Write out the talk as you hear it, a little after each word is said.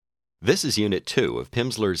This is Unit 2 of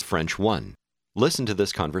Pimsleur's French 1. Listen to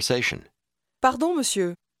this conversation. Pardon,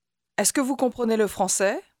 monsieur. Est-ce que vous comprenez le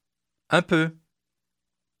français? Un peu,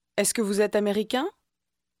 Est-ce que vous êtes américain?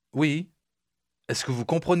 oui. Est-ce que vous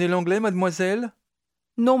comprenez l'anglais, mademoiselle?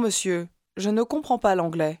 Non, monsieur. Je ne comprends pas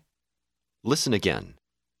l'anglais. Listen again.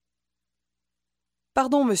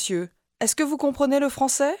 Pardon, monsieur. Est-ce que vous comprenez le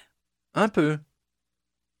français? Un peu,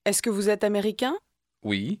 Est-ce que vous êtes américain?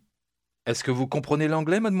 oui. Est-ce que vous comprenez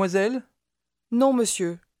l'anglais, mademoiselle? Non,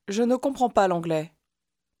 monsieur. Je ne comprends pas l'anglais.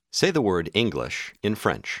 Say the word English in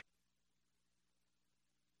French.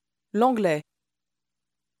 L'anglais.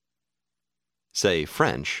 Say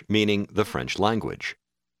French, meaning the French language.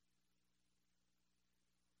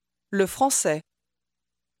 Le français.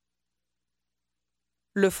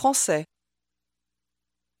 Le français.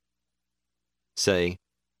 Say,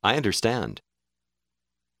 I understand.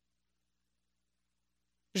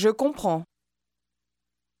 Je comprends.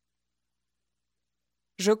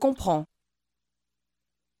 Je comprends.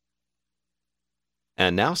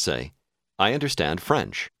 And now say, I understand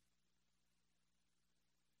French.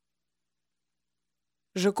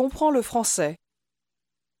 Je comprends le français.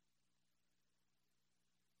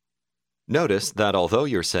 Notice that although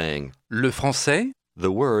you're saying Le français,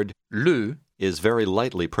 the word le, is very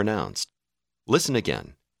lightly pronounced. Listen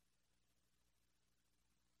again.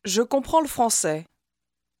 Je comprends le français.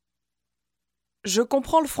 Je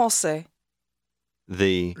comprends le français.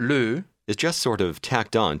 The le, is just sort of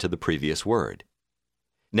tacked on to the previous word.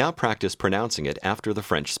 Now practice pronouncing it after the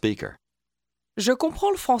French speaker. Je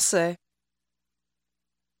comprends le français.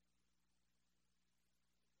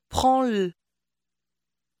 Prends-le.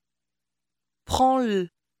 Prends-le.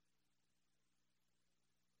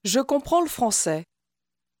 Je comprends le français.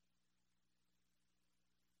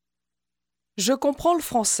 Je comprends le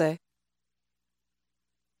français.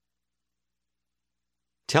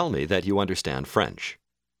 Tell me that you understand French.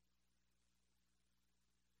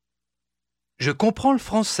 je comprends le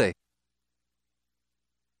français.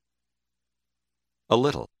 A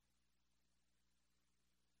little.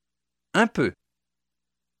 Un peu,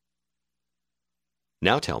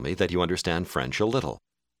 Now tell me that you understand French a little.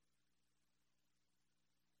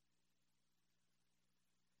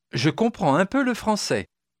 je comprends un peu le français.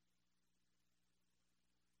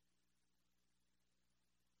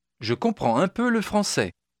 Je comprends un peu le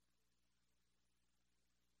français.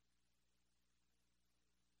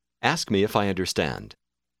 Ask me if I understand.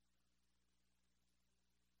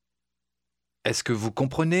 Est-ce que vous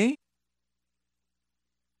comprenez?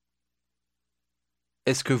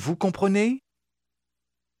 Est-ce que vous comprenez?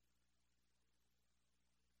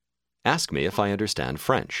 Ask me if I understand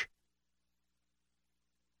French.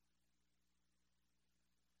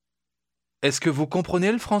 Est-ce que vous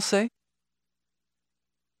comprenez le français?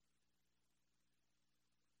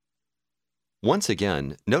 Once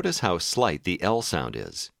again, notice how slight the L sound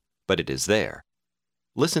is, but it is there.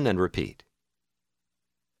 Listen and repeat.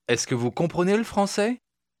 Est-ce que vous comprenez le français?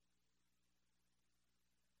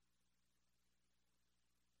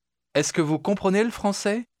 Est-ce que vous comprenez le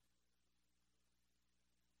français?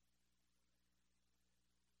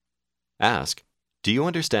 Ask, do you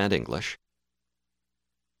understand English?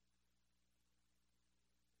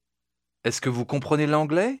 Est-ce que vous comprenez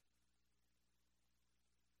l'anglais?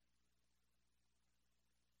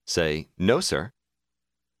 Say, no, sir.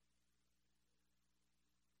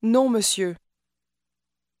 Non, monsieur.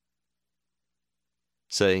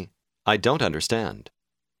 Say, I don't understand.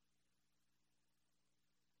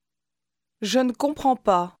 Je ne comprends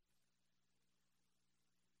pas.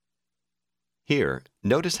 Here,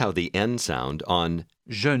 notice how the N sound on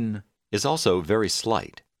Jeune, is also very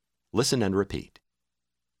slight. Listen and repeat.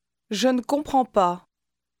 Je ne comprends pas.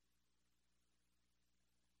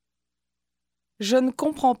 Je ne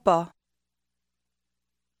comprends pas.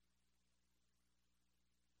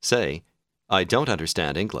 Say, I don't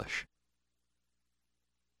understand English.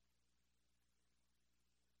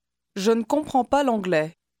 Je ne comprends pas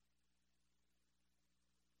l'anglais.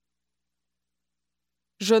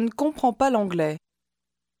 Je ne comprends pas l'anglais.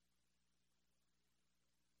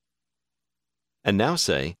 And now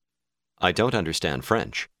say, I don't understand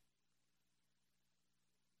French.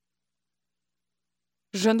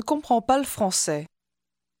 Je ne comprends pas le français.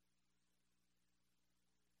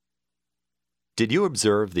 Did you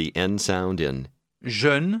observe the N sound in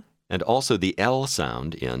jeune, and also the L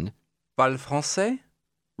sound in? parle français?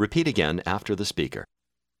 Repeat again after the speaker.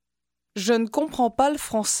 Je ne comprends pas le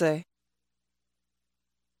français.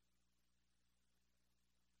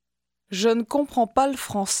 Je ne comprends pas le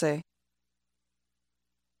français.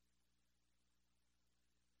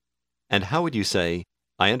 And how would you say,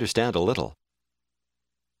 I understand a little?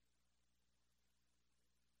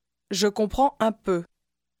 Je comprends un peu.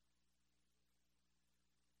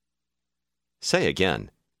 Say again,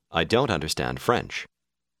 I don't understand French.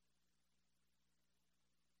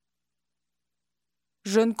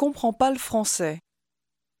 Je ne comprends pas le français.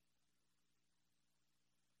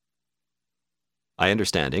 I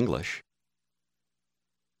understand English.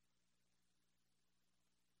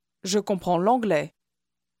 Je comprends l'anglais.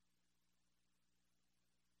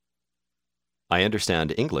 I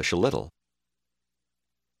understand English a little.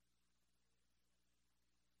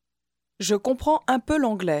 Je comprends un peu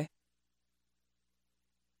l'anglais.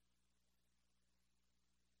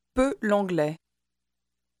 Peu l'anglais.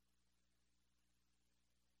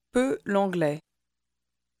 Peu l'anglais.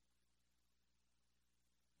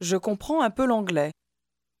 Je comprends un peu l'anglais.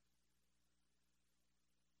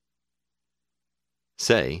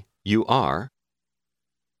 Say, you are.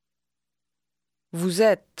 Vous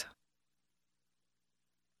êtes.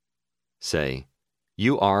 Say,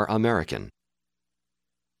 you are American.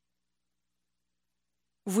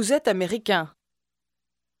 Vous êtes américain.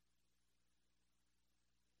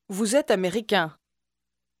 Vous êtes américain.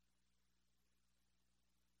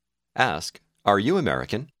 Ask, are you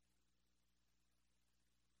American?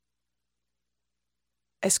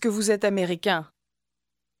 Est-ce que vous êtes américain?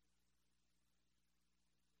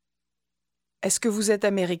 Est-ce que vous êtes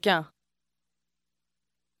américain?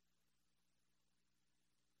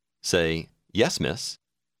 Say, yes, miss.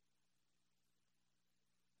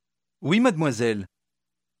 Oui, mademoiselle.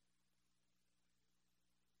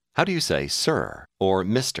 How do you say sir or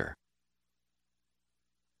mister?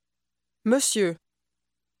 Monsieur.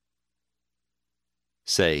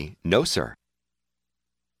 Say, no, sir.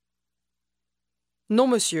 Non,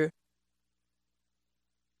 monsieur.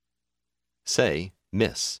 Say,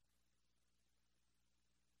 miss.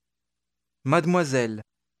 Mademoiselle.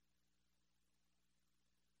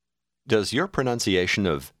 Does your pronunciation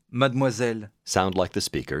of Mademoiselle. sound like the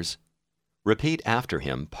speaker's? Repeat after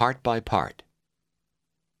him part by part.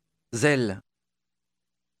 Zèle.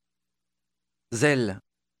 Zèle.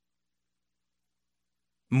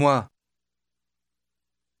 Moi.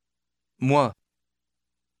 Moi.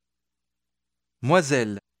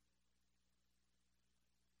 Moiselle.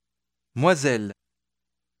 Moiselle.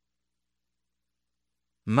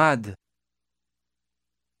 Mad.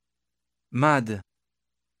 Mad.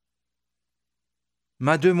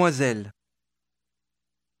 Mademoiselle.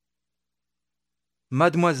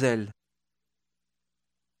 Mademoiselle.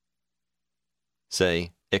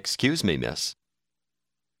 Say, excuse me, miss.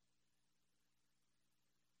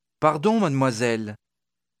 Pardon, mademoiselle.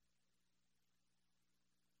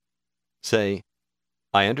 Say,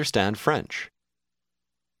 I understand French.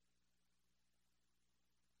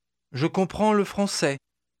 Je comprends le français.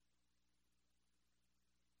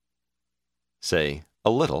 Say, a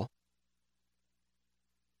little.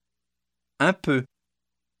 Un peu.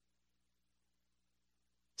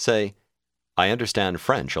 Say, I understand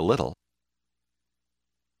French a little.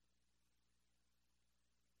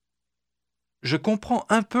 Je comprends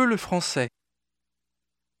un peu le français.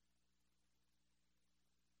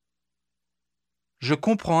 Je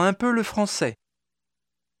comprends un peu le français.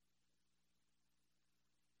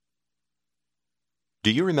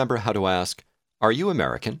 Do you remember how to ask, are you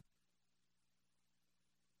American?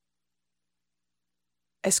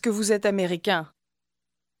 Est-ce que vous êtes américain?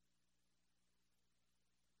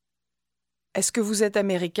 Est-ce que vous êtes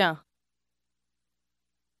américain?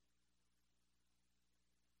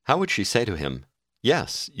 How would she say to him,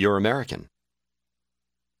 yes, you're American?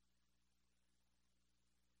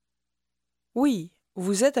 Oui,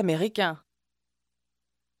 vous êtes américain.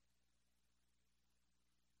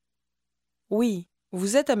 Oui,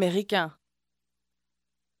 vous êtes américain.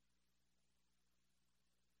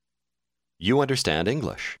 You understand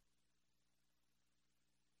English.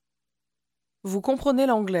 Vous comprenez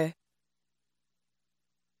l'anglais.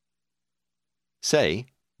 Say,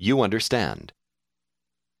 you understand.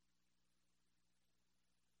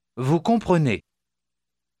 Vous comprenez.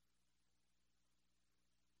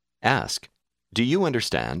 Ask, do you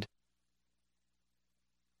understand?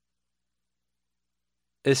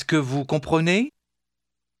 Est-ce que vous comprenez?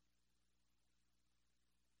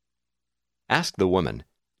 Ask the woman,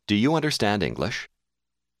 do you understand English?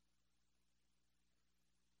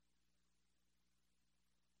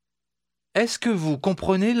 Est-ce que vous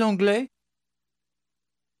comprenez l'anglais?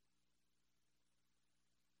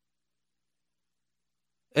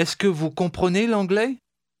 Est-ce que vous comprenez l'anglais?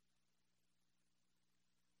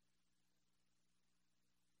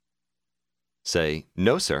 Say,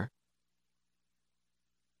 no, sir.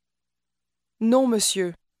 Non,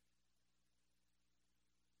 monsieur.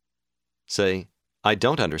 Say, I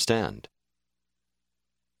don't understand.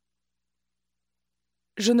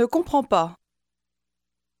 Je ne comprends pas.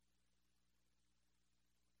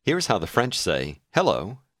 Here's how the French say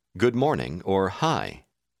hello, good morning, or hi.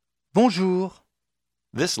 Bonjour.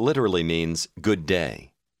 This literally means good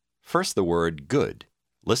day. First the word good.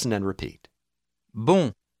 Listen and repeat.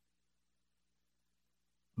 Bon.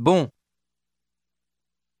 Bon.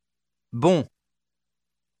 Bon.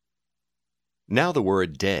 Now the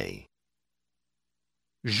word day.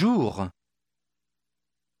 Jour.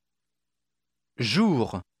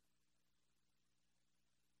 Jour.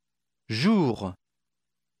 Jour.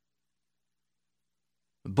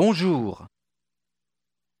 Bonjour.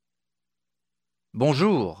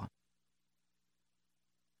 Bonjour.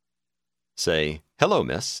 Say, hello,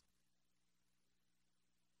 miss.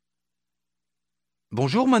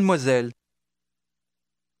 Bonjour, mademoiselle.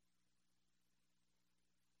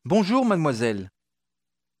 Bonjour, mademoiselle.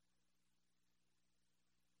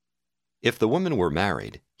 If the woman were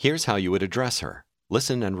married, here's how you would address her.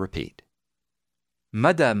 Listen and repeat.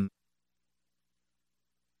 Madame.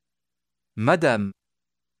 Madame.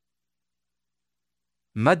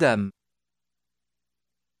 Madame.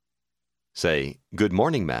 Say, good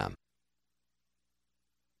morning, ma'am.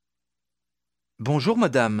 Bonjour,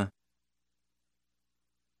 madame.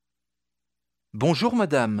 Bonjour,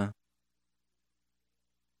 madame.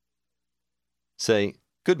 Say,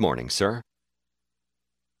 good morning, sir.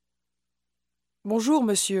 Bonjour,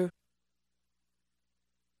 monsieur.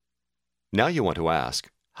 Now you want to ask,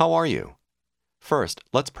 how are you? First,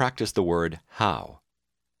 let's practice the word how.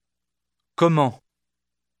 Comment?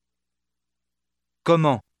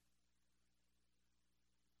 Comment?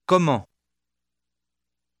 Comment?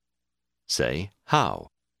 Say, how.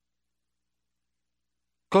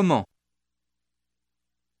 Comment?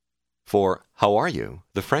 For how are you,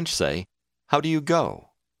 the French say, how do you go?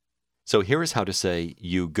 So here is how to say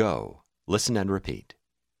you go. Listen and repeat.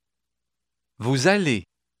 Vous allez.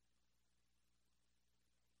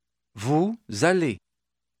 Vous allez.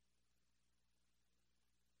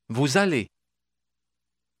 Vous allez.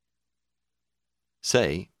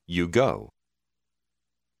 Say, you go.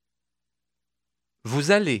 Vous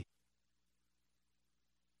allez.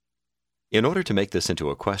 In order to make this into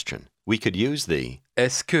a question, we could use the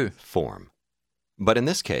Est-ce que? form. But in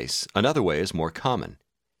this case, another way is more common.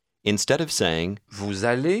 Instead of saying, Vous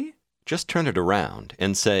allez? just turn it around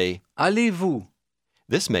and say, Allez-vous?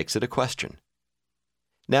 this makes it a question.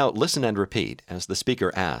 Now listen and repeat as the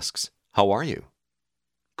speaker asks, how are you?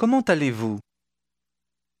 Comment allez-vous?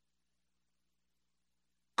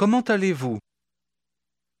 Comment allez-vous?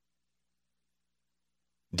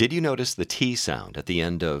 Did you notice the T sound at the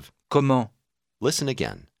end of Comment? listen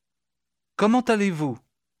again? Comment allez-vous?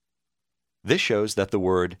 This shows that the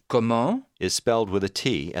word Comment? is spelled with a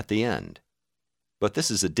T at the end. But this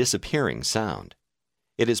is a disappearing sound.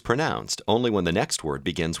 It is pronounced only when the next word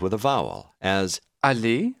begins with a vowel, as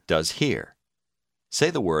Aller? does here. Say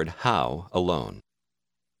the word how alone.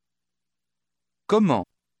 Comment?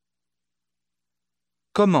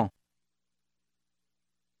 Comment?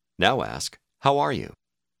 Now ask, how are you?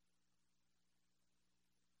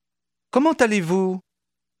 Comment allez-vous?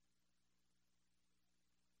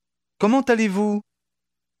 Comment allez-vous?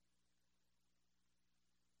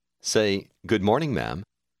 Say, good morning, ma'am.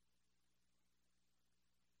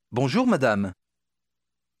 Bonjour, madame.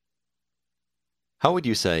 How would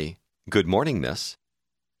you say, good morning, miss?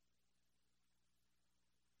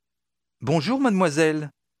 Bonjour, mademoiselle.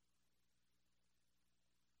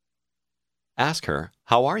 Ask her,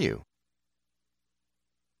 how are you?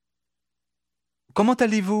 Comment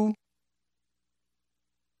allez-vous?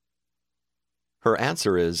 Her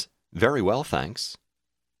answer is, very well, thanks.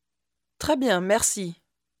 Très bien, merci.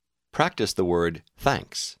 Practice the word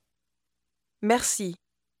thanks. Merci.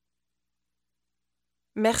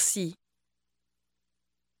 Merci.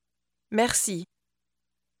 Merci.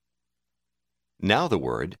 Now the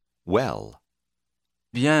word well.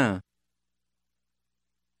 Bien.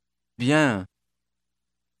 Bien.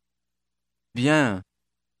 Bien.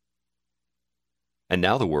 And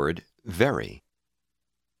now the word very.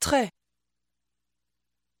 Très.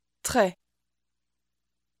 Très.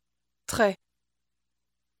 Très.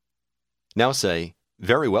 Now say,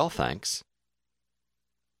 very well, thanks.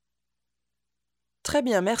 Très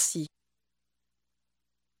bien, merci.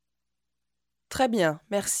 Très bien,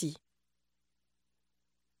 merci.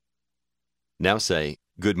 Now say,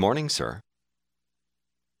 good morning, sir.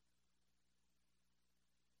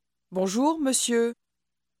 Bonjour, monsieur.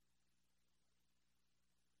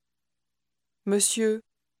 Monsieur.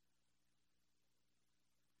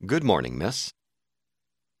 Good morning, miss.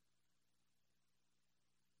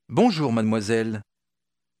 Bonjour, mademoiselle.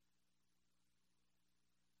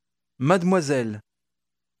 Mademoiselle.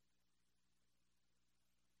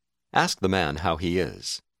 Ask the man how he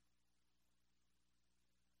is.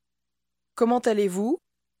 Comment allez-vous?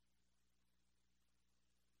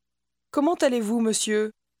 Comment allez-vous,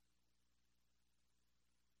 monsieur?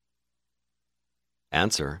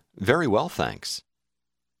 Answer, very well, thanks.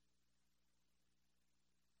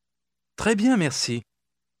 Très bien, merci.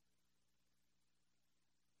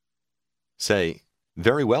 Say,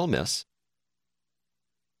 very well, miss.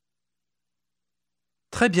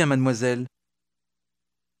 Très bien, mademoiselle.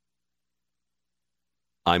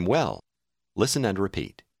 I'm well. Listen and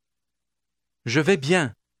repeat. Je vais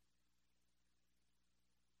bien.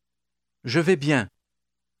 Je vais bien.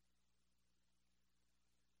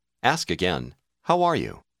 Ask again, how are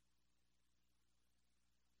you?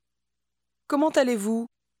 Comment allez-vous?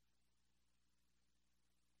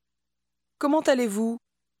 Comment allez-vous?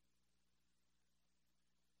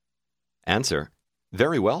 Answer,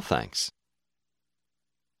 very well, thanks.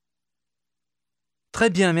 Très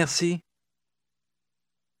bien, merci.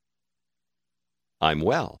 I'm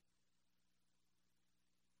well.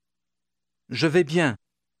 Je vais bien.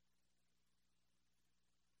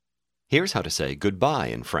 Here's how to say goodbye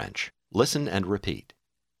in French. Listen and repeat.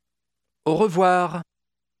 Au revoir.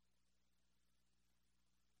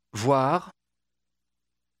 Voir.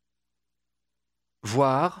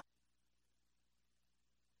 Voir.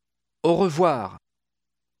 Au revoir.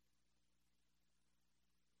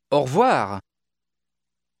 Au revoir.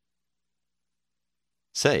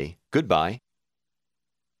 Say goodbye.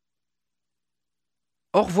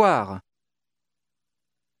 Au revoir.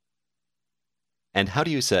 And how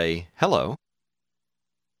do you say hello?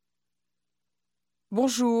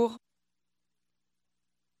 Bonjour.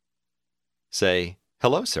 Say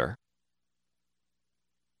hello, sir.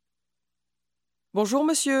 Bonjour,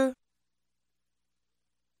 monsieur.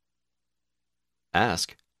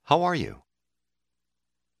 Ask, how are you?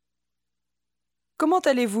 Comment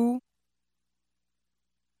allez-vous?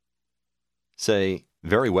 Say,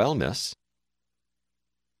 very well, miss.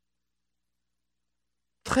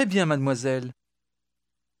 Très bien, mademoiselle.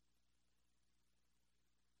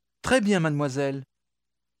 Très bien, mademoiselle.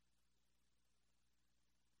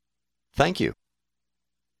 Thank you.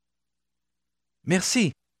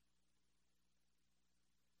 Merci.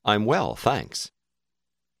 I'm well, thanks.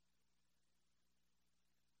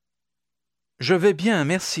 Je vais bien,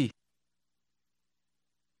 merci.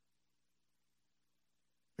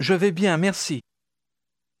 Je vais bien, merci.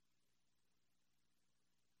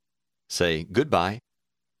 Say goodbye.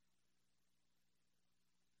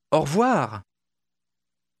 Au revoir.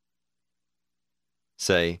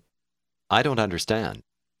 Say, I don't understand.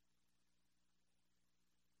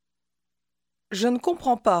 Je ne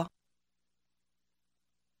comprends pas.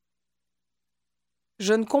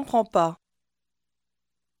 Je ne comprends pas.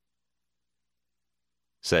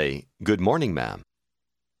 Say, good morning, ma'am.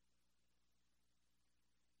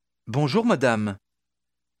 Bonjour, madame.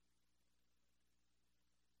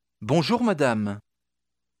 Bonjour, madame.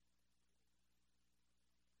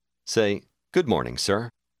 Say, good morning, sir.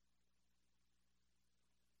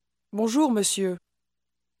 Bonjour, monsieur.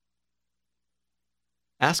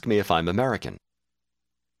 Ask me if I'm American.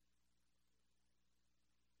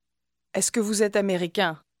 Est-ce que vous êtes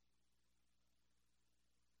américain?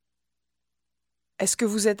 Est-ce que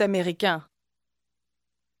vous êtes américain?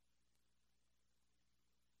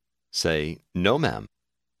 Say, no, ma'am.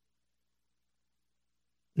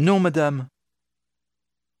 Non, madame.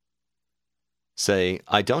 Say,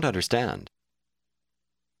 I don't understand.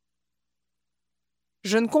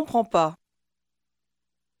 Je ne comprends pas.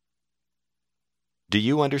 Do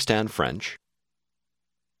you understand French?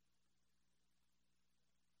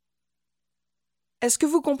 Est-ce que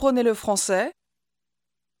vous comprenez le français?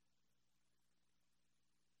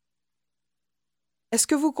 Est-ce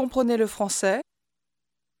que vous comprenez le français?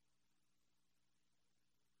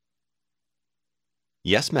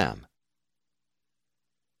 Yes, ma'am.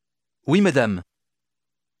 Oui, madame.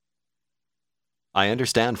 I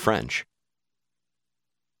understand French.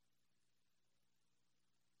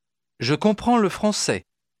 Je comprends le français.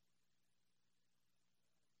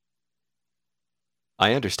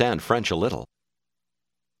 I understand French a little.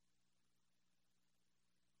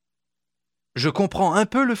 Je comprends un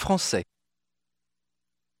peu le français.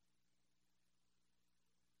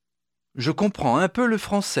 Je comprends un peu le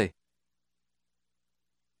français.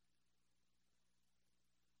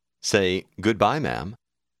 Say, goodbye, ma'am.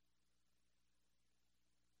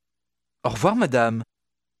 Au revoir, madame.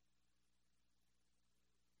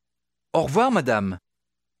 Au revoir, madame.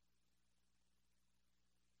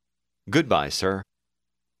 Goodbye, sir.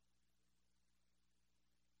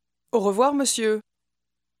 Au revoir, monsieur.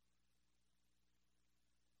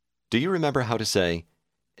 Do you remember how to say,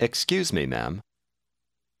 Excuse me, ma'am.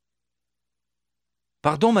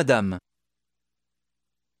 Pardon, madame.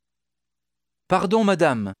 Pardon,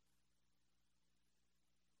 madame.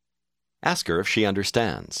 Ask her if she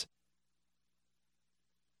understands.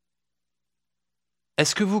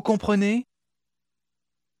 Est-ce que vous comprenez?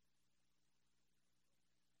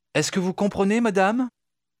 Est-ce que vous comprenez, madame?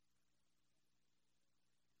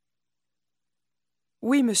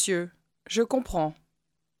 Oui, monsieur, je comprends.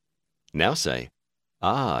 Now say,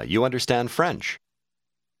 Ah, you understand French.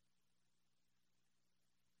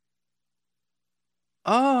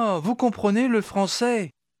 Ah, vous comprenez le français.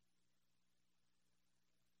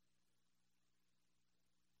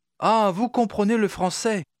 Ah, vous comprenez le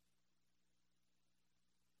français.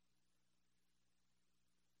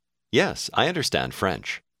 Yes, I understand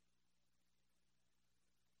French.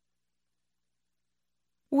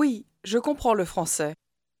 Oui, je comprends le français.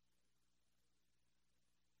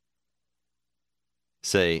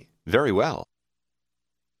 Say, very well.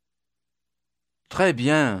 Très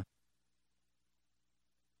bien.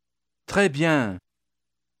 Très bien.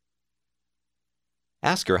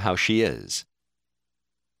 Ask her how she is.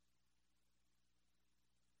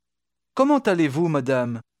 Comment allez-vous,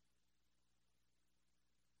 madame?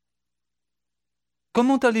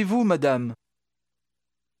 Comment allez-vous, madame?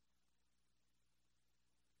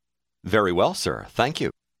 Very well, sir. Thank you.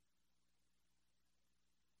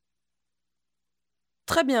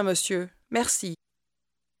 Très bien, monsieur, merci.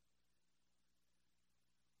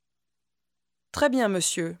 Très bien,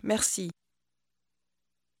 monsieur, merci.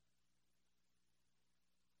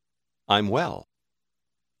 I'm well.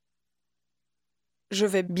 Je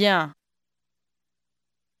vais bien.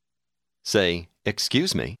 Say,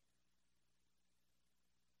 excuse me.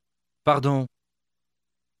 Pardon.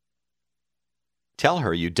 Tell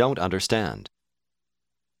her you don't understand.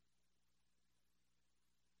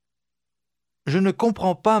 Je ne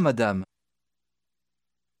comprends pas, madame.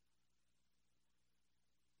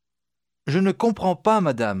 Je ne comprends pas,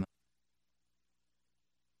 madame.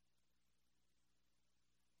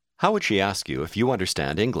 How would she ask you if you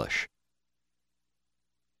understand English?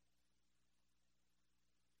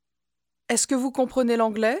 Est-ce que vous comprenez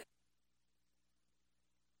l'anglais?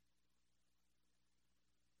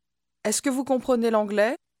 Est-ce que vous comprenez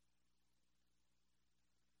l'anglais?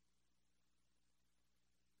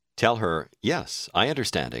 Tell her, yes, I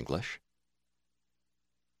understand English.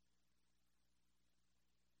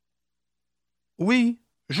 Oui,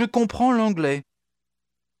 je comprends l'anglais.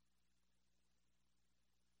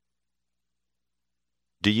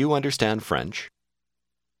 Do you understand French?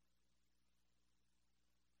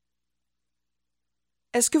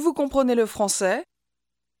 Est-ce que vous comprenez le français?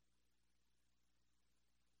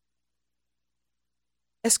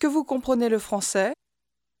 Est-ce que vous comprenez le français?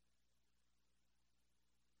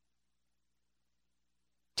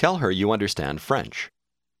 Tell her you understand French.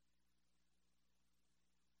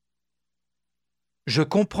 Je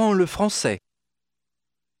comprends le français.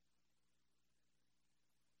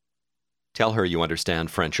 Tell her you understand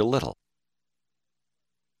French a little.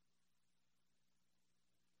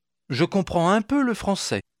 Je comprends un peu le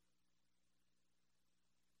français.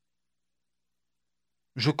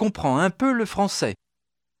 Je comprends un peu le français.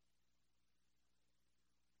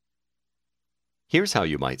 Here's how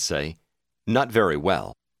you might say, not very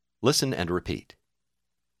well. Listen and repeat.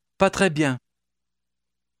 Pas très bien.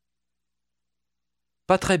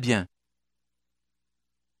 Pas très bien.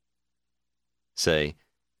 Say,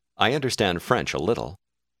 I understand French a little.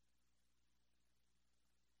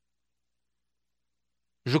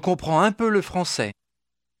 Je comprends un peu le français.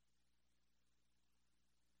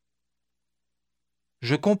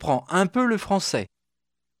 Je comprends un peu le français.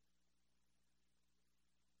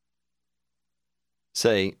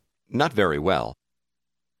 Say, not very well.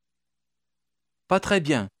 Pas très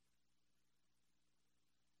bien.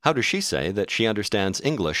 How does she say that she understands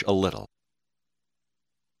English a little?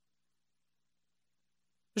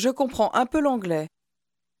 Je comprends un peu l'anglais.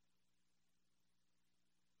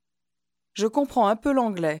 Je comprends un peu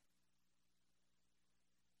l'anglais.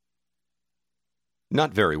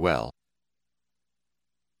 Not very well.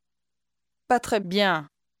 Pas très bien.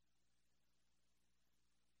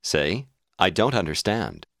 Say, I don't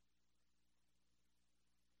understand.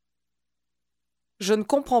 Je ne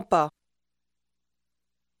comprends pas.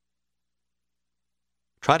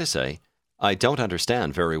 Try to say, I don't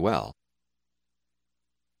understand very well.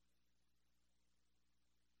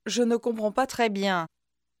 Je ne comprends pas très bien.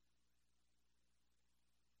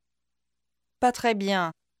 Pas très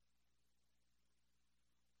bien.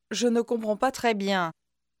 Je ne comprends pas très bien.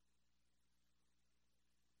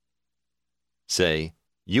 Say,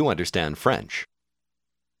 you understand French.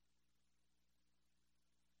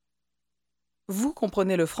 Vous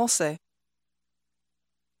comprenez le français.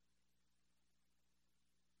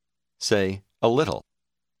 Say, a little.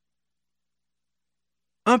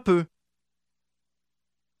 Un peu.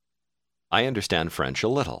 I understand French a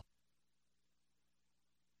little.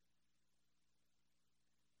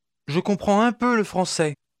 Je comprends un peu le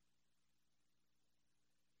français.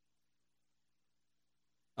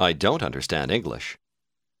 I don't understand English.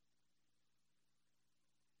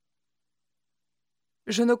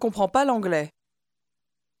 Je ne comprends pas l'anglais.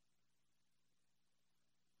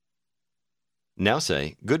 Now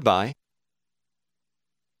say, goodbye.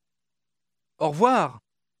 Au revoir.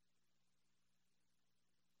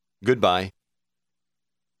 Goodbye.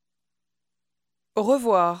 Au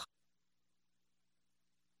revoir.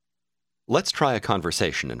 Let's try a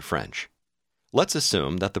conversation in French. Let's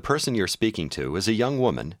assume that the person you're speaking to is a young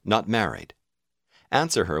woman, not married.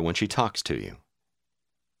 Answer her when she talks to you.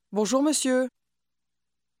 Bonjour, monsieur.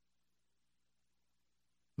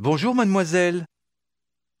 Bonjour, mademoiselle.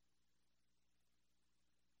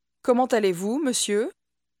 Comment allez-vous, monsieur?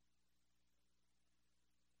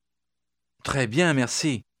 Très bien,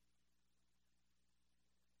 merci.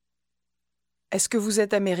 Est-ce que vous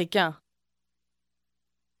êtes américain?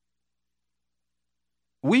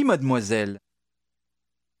 Oui, mademoiselle.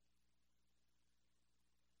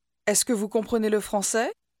 Est-ce que vous comprenez le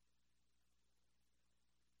français?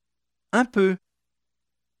 Un peu.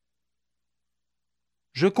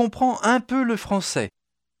 Je comprends un peu le français.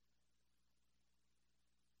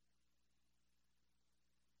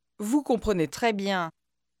 Vous comprenez très bien.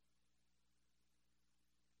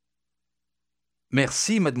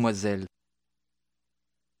 Merci, mademoiselle.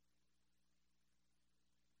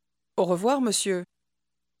 Au revoir, monsieur.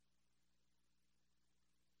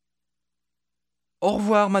 Au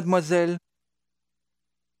revoir, mademoiselle.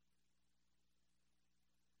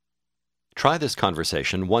 Try this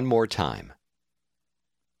conversation one more time.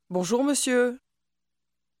 Bonjour, monsieur.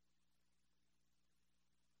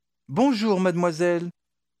 Bonjour, mademoiselle.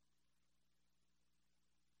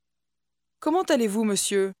 Comment allez-vous,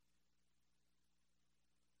 monsieur?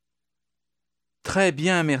 Très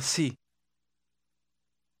bien, merci.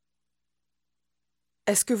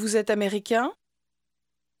 Est-ce que vous êtes américain?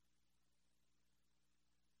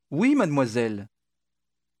 Oui, mademoiselle.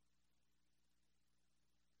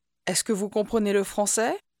 Est-ce que vous comprenez le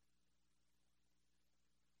français?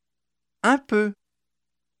 Un peu.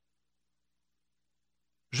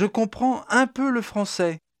 Je comprends un peu le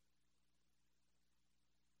français.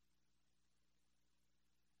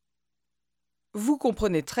 Vous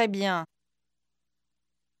comprenez très bien.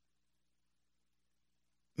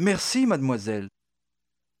 Merci, mademoiselle.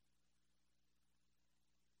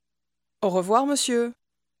 Au revoir, monsieur.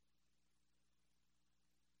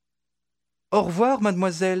 Au revoir,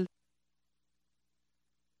 mademoiselle.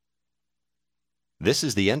 This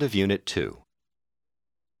is the end of Unit 2.